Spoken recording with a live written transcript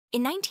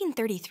In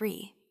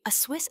 1933, a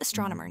Swiss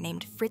astronomer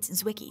named Fritz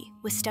Zwicky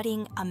was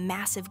studying a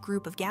massive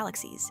group of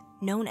galaxies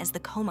known as the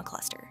Coma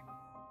Cluster.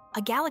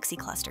 A galaxy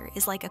cluster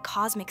is like a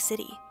cosmic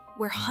city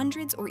where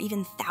hundreds or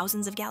even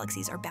thousands of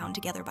galaxies are bound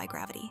together by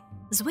gravity.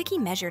 Zwicky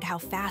measured how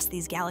fast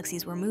these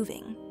galaxies were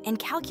moving and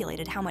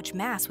calculated how much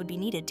mass would be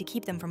needed to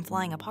keep them from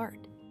flying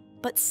apart.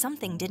 But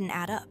something didn't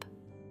add up.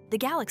 The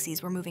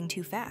galaxies were moving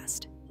too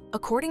fast.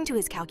 According to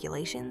his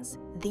calculations,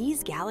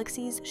 these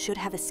galaxies should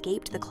have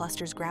escaped the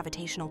cluster's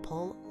gravitational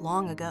pull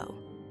long ago.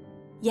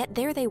 Yet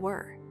there they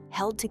were,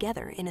 held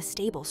together in a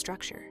stable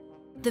structure.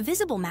 The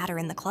visible matter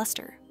in the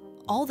cluster,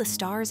 all the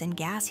stars and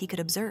gas he could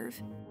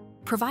observe,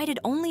 provided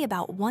only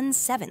about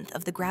 1/7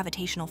 of the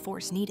gravitational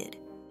force needed.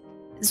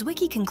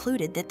 Zwicky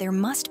concluded that there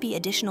must be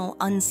additional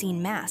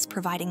unseen mass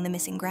providing the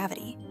missing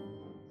gravity.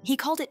 He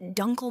called it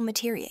Dunkel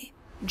Materie,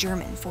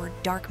 German for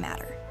dark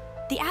matter.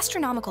 The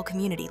astronomical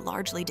community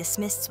largely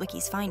dismissed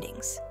Zwicky's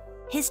findings.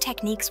 His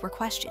techniques were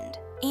questioned,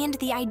 and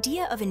the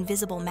idea of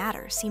invisible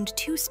matter seemed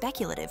too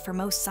speculative for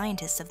most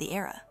scientists of the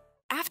era.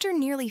 After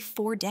nearly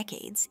 4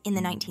 decades, in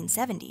the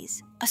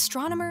 1970s,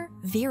 astronomer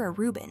Vera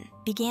Rubin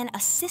began a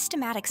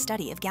systematic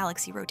study of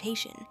galaxy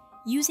rotation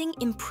using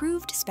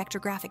improved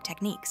spectrographic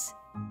techniques.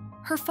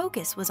 Her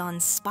focus was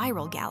on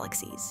spiral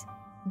galaxies,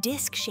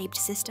 disk-shaped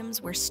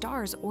systems where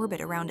stars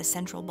orbit around a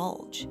central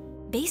bulge.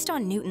 Based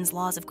on Newton's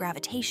laws of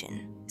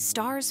gravitation,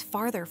 stars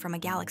farther from a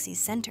galaxy's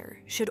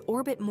center should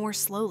orbit more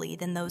slowly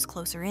than those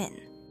closer in,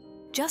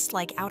 just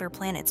like outer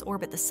planets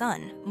orbit the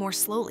sun more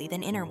slowly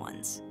than inner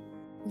ones.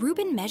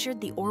 Rubin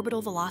measured the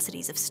orbital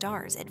velocities of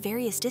stars at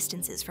various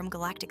distances from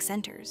galactic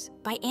centers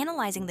by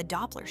analyzing the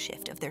Doppler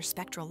shift of their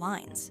spectral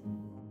lines.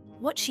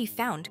 What she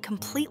found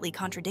completely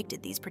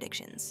contradicted these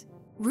predictions.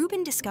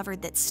 Rubin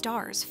discovered that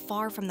stars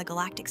far from the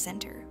galactic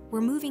center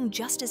were moving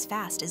just as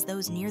fast as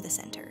those near the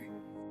center.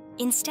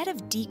 Instead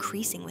of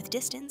decreasing with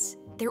distance,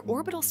 their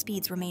orbital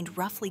speeds remained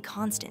roughly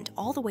constant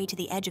all the way to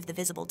the edge of the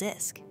visible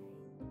disk.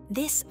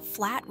 This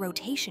flat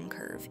rotation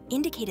curve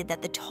indicated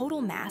that the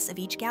total mass of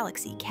each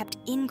galaxy kept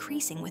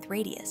increasing with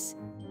radius,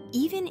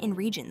 even in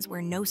regions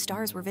where no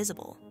stars were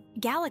visible.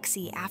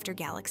 Galaxy after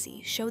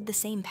galaxy showed the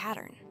same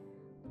pattern.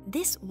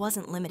 This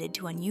wasn't limited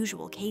to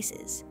unusual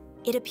cases.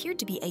 It appeared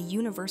to be a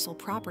universal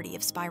property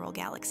of spiral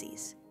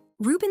galaxies.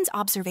 Rubin's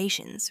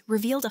observations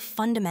revealed a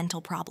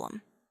fundamental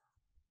problem.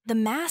 The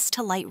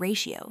mass-to-light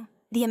ratio,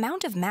 the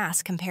amount of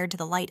mass compared to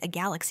the light a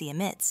galaxy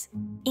emits,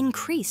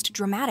 increased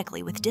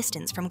dramatically with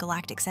distance from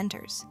galactic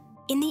centers.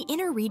 In the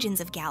inner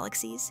regions of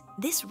galaxies,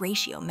 this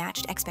ratio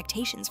matched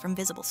expectations from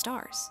visible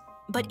stars.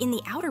 But in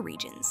the outer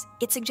regions,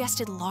 it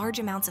suggested large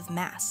amounts of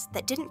mass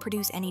that didn't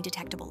produce any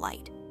detectable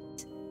light.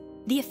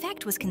 The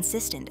effect was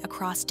consistent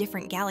across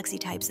different galaxy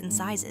types and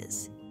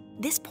sizes.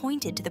 This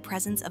pointed to the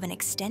presence of an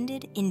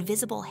extended,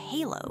 invisible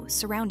halo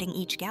surrounding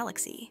each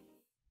galaxy.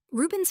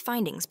 Rubin's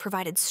findings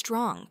provided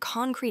strong,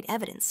 concrete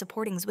evidence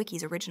supporting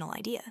Zwicky's original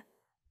idea.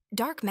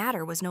 Dark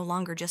matter was no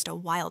longer just a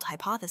wild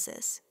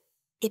hypothesis.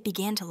 It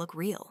began to look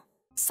real.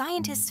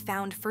 Scientists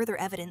found further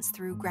evidence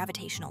through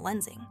gravitational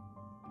lensing.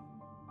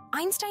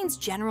 Einstein's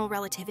general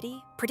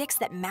relativity predicts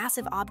that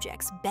massive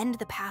objects bend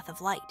the path of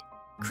light,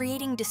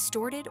 creating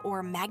distorted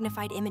or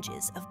magnified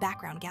images of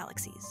background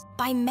galaxies.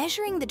 By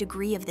measuring the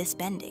degree of this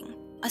bending,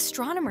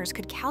 astronomers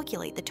could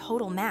calculate the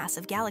total mass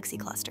of galaxy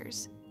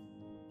clusters.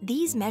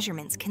 These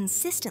measurements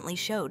consistently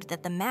showed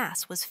that the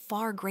mass was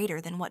far greater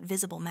than what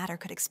visible matter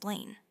could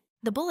explain.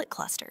 The bullet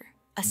cluster,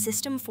 a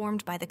system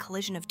formed by the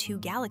collision of 2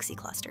 galaxy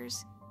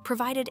clusters,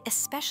 provided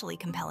especially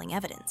compelling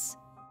evidence.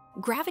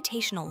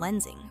 Gravitational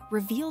lensing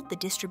revealed the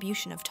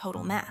distribution of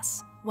total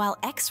mass, while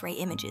X-ray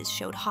images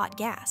showed hot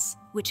gas,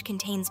 which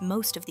contains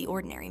most of the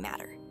ordinary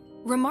matter.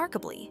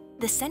 Remarkably,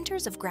 the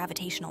centers of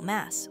gravitational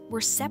mass were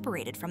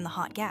separated from the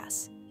hot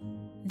gas.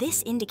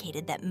 This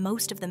indicated that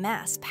most of the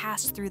mass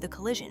passed through the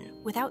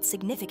collision without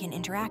significant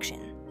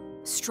interaction.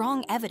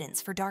 Strong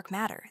evidence for dark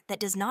matter that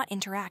does not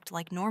interact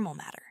like normal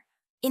matter.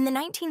 In the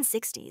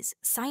 1960s,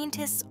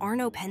 scientists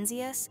Arno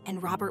Penzias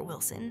and Robert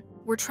Wilson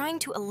were trying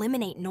to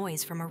eliminate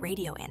noise from a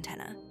radio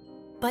antenna,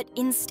 but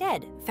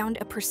instead found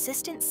a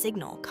persistent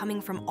signal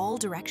coming from all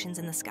directions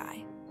in the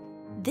sky.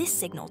 This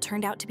signal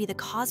turned out to be the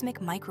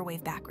cosmic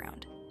microwave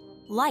background,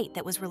 light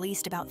that was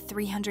released about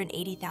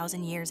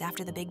 380,000 years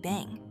after the Big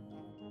Bang.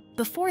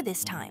 Before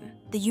this time,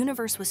 the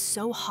universe was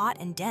so hot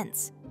and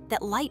dense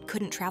that light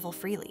couldn't travel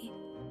freely.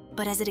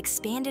 But as it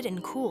expanded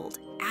and cooled,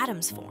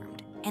 atoms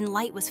formed, and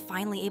light was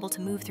finally able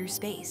to move through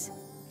space.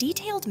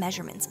 Detailed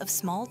measurements of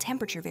small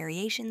temperature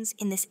variations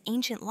in this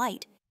ancient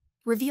light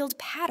revealed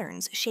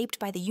patterns shaped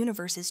by the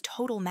universe's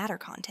total matter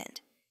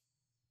content.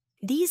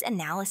 These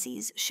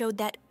analyses showed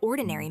that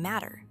ordinary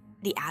matter,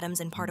 the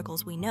atoms and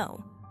particles we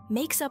know,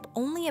 makes up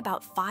only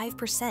about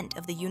 5%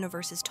 of the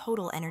universe's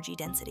total energy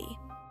density.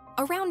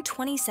 Around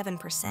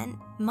 27%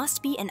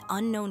 must be an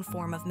unknown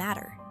form of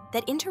matter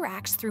that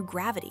interacts through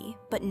gravity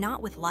but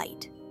not with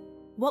light,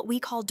 what we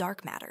call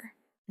dark matter.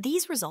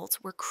 These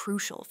results were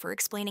crucial for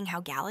explaining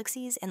how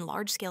galaxies and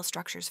large-scale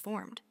structures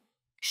formed,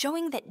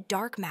 showing that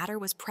dark matter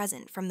was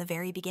present from the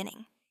very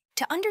beginning.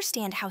 To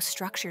understand how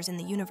structures in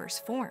the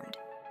universe formed,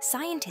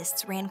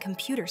 scientists ran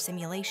computer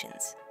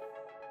simulations.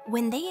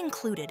 When they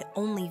included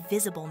only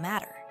visible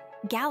matter,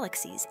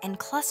 galaxies and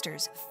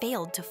clusters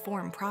failed to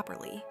form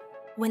properly.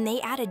 When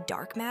they added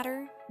dark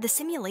matter, the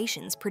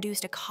simulations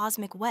produced a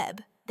cosmic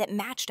web that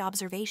matched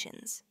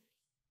observations.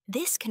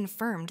 This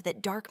confirmed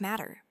that dark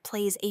matter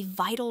plays a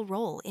vital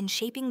role in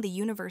shaping the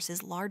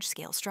universe's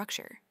large-scale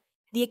structure.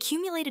 The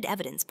accumulated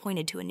evidence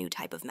pointed to a new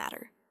type of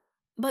matter.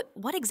 But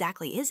what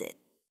exactly is it?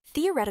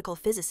 Theoretical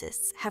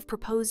physicists have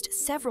proposed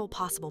several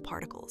possible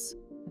particles,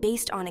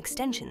 based on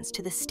extensions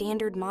to the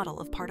standard model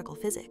of particle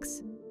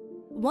physics.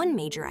 One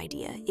major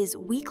idea is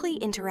weakly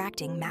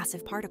interacting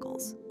massive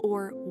particles,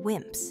 or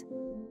WIMPs.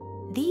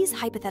 These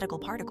hypothetical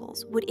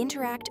particles would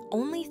interact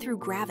only through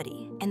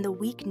gravity and the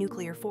weak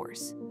nuclear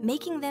force,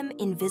 making them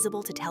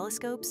invisible to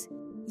telescopes,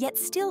 yet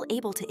still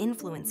able to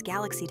influence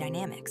galaxy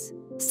dynamics.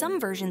 Some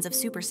versions of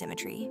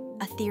supersymmetry,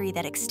 a theory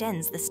that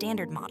extends the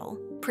standard model,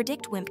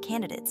 predict WIMP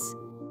candidates,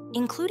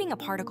 including a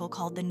particle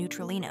called the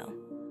neutralino.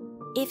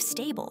 If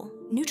stable,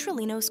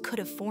 neutralinos could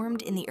have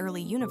formed in the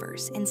early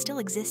universe and still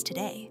exist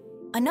today.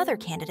 Another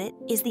candidate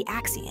is the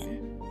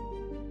axion.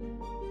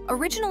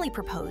 Originally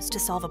proposed to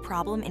solve a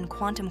problem in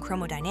quantum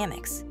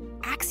chromodynamics,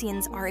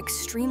 axions are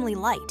extremely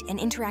light and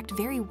interact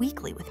very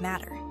weakly with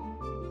matter.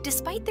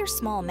 Despite their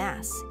small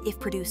mass, if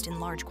produced in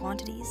large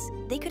quantities,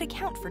 they could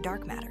account for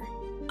dark matter.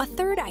 A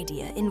third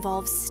idea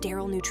involves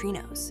sterile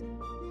neutrinos,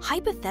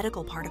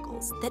 hypothetical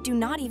particles that do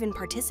not even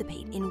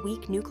participate in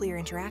weak nuclear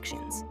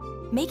interactions,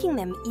 making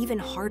them even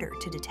harder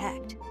to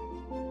detect.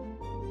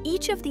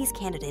 Each of these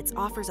candidates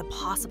offers a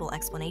possible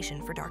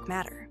explanation for dark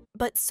matter,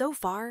 but so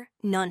far,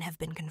 none have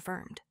been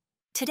confirmed.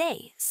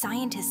 Today,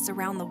 scientists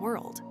around the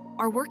world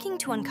are working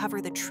to uncover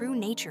the true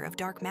nature of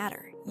dark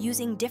matter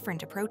using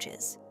different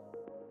approaches.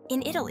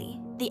 In Italy,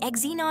 the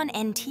Xenon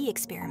NT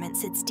experiment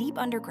sits deep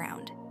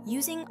underground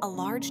using a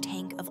large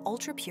tank of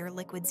ultra-pure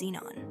liquid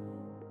xenon.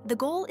 The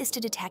goal is to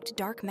detect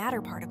dark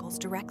matter particles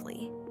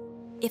directly.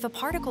 If a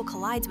particle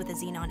collides with a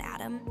xenon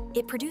atom,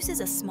 it produces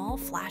a small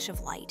flash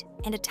of light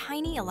and a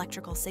tiny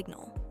electrical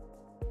signal.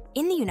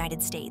 In the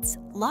United States,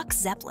 Lux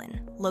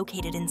Zeppelin,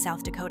 located in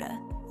South Dakota,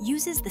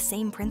 uses the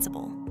same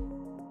principle.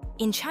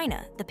 In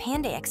China, the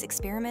Pandax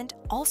experiment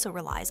also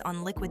relies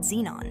on liquid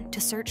xenon to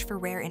search for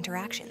rare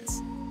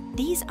interactions.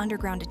 These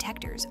underground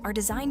detectors are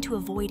designed to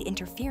avoid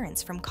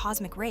interference from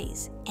cosmic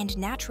rays and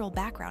natural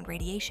background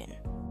radiation.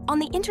 On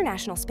the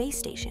International Space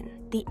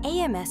Station, the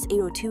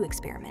AMS-802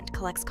 experiment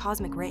collects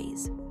cosmic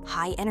rays,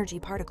 high-energy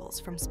particles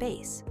from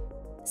space.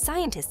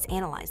 Scientists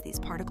analyze these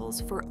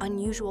particles for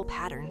unusual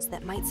patterns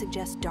that might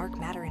suggest dark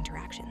matter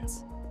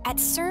interactions. At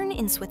CERN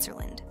in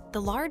Switzerland,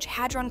 the Large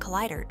Hadron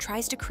Collider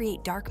tries to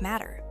create dark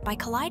matter by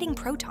colliding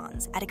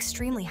protons at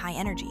extremely high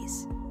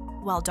energies.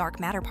 While dark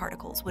matter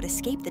particles would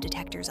escape the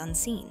detectors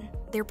unseen,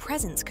 their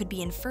presence could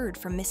be inferred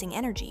from missing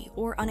energy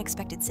or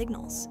unexpected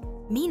signals.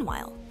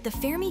 Meanwhile, the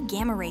Fermi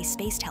Gamma Ray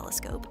Space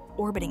Telescope,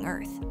 orbiting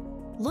Earth,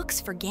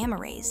 looks for gamma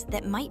rays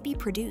that might be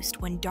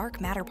produced when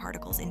dark matter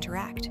particles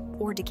interact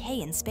or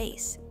decay in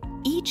space.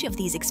 Each of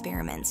these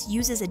experiments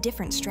uses a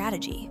different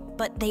strategy,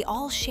 but they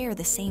all share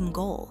the same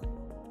goal: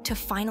 to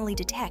finally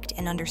detect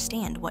and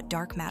understand what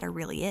dark matter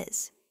really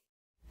is.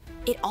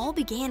 It all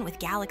began with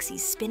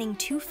galaxies spinning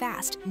too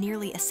fast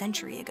nearly a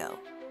century ago.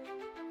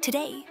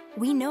 Today,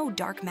 we know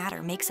dark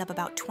matter makes up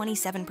about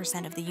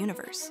 27% of the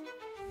universe.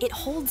 It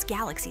holds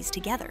galaxies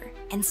together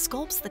and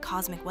sculpts the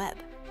cosmic web.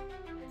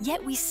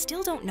 Yet we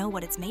still don't know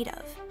what it's made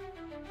of.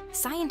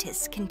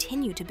 Scientists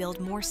continue to build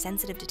more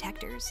sensitive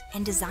detectors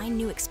and design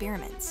new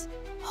experiments,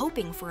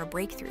 hoping for a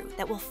breakthrough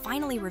that will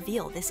finally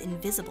reveal this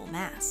invisible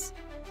mass.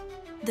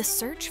 The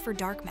search for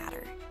dark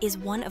matter is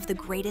one of the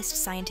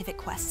greatest scientific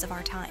quests of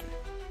our time,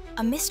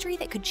 a mystery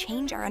that could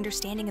change our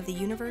understanding of the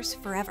universe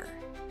forever.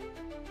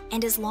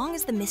 And as long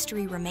as the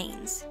mystery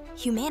remains,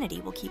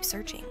 humanity will keep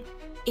searching.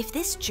 If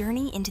this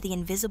journey into the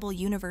invisible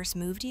universe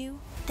moved you,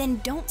 then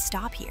don't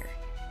stop here.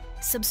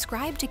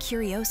 Subscribe to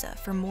Qurioza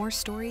for more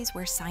stories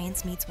where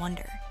science meets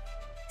wonder.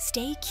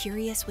 Stay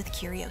curious with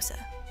Qurioza.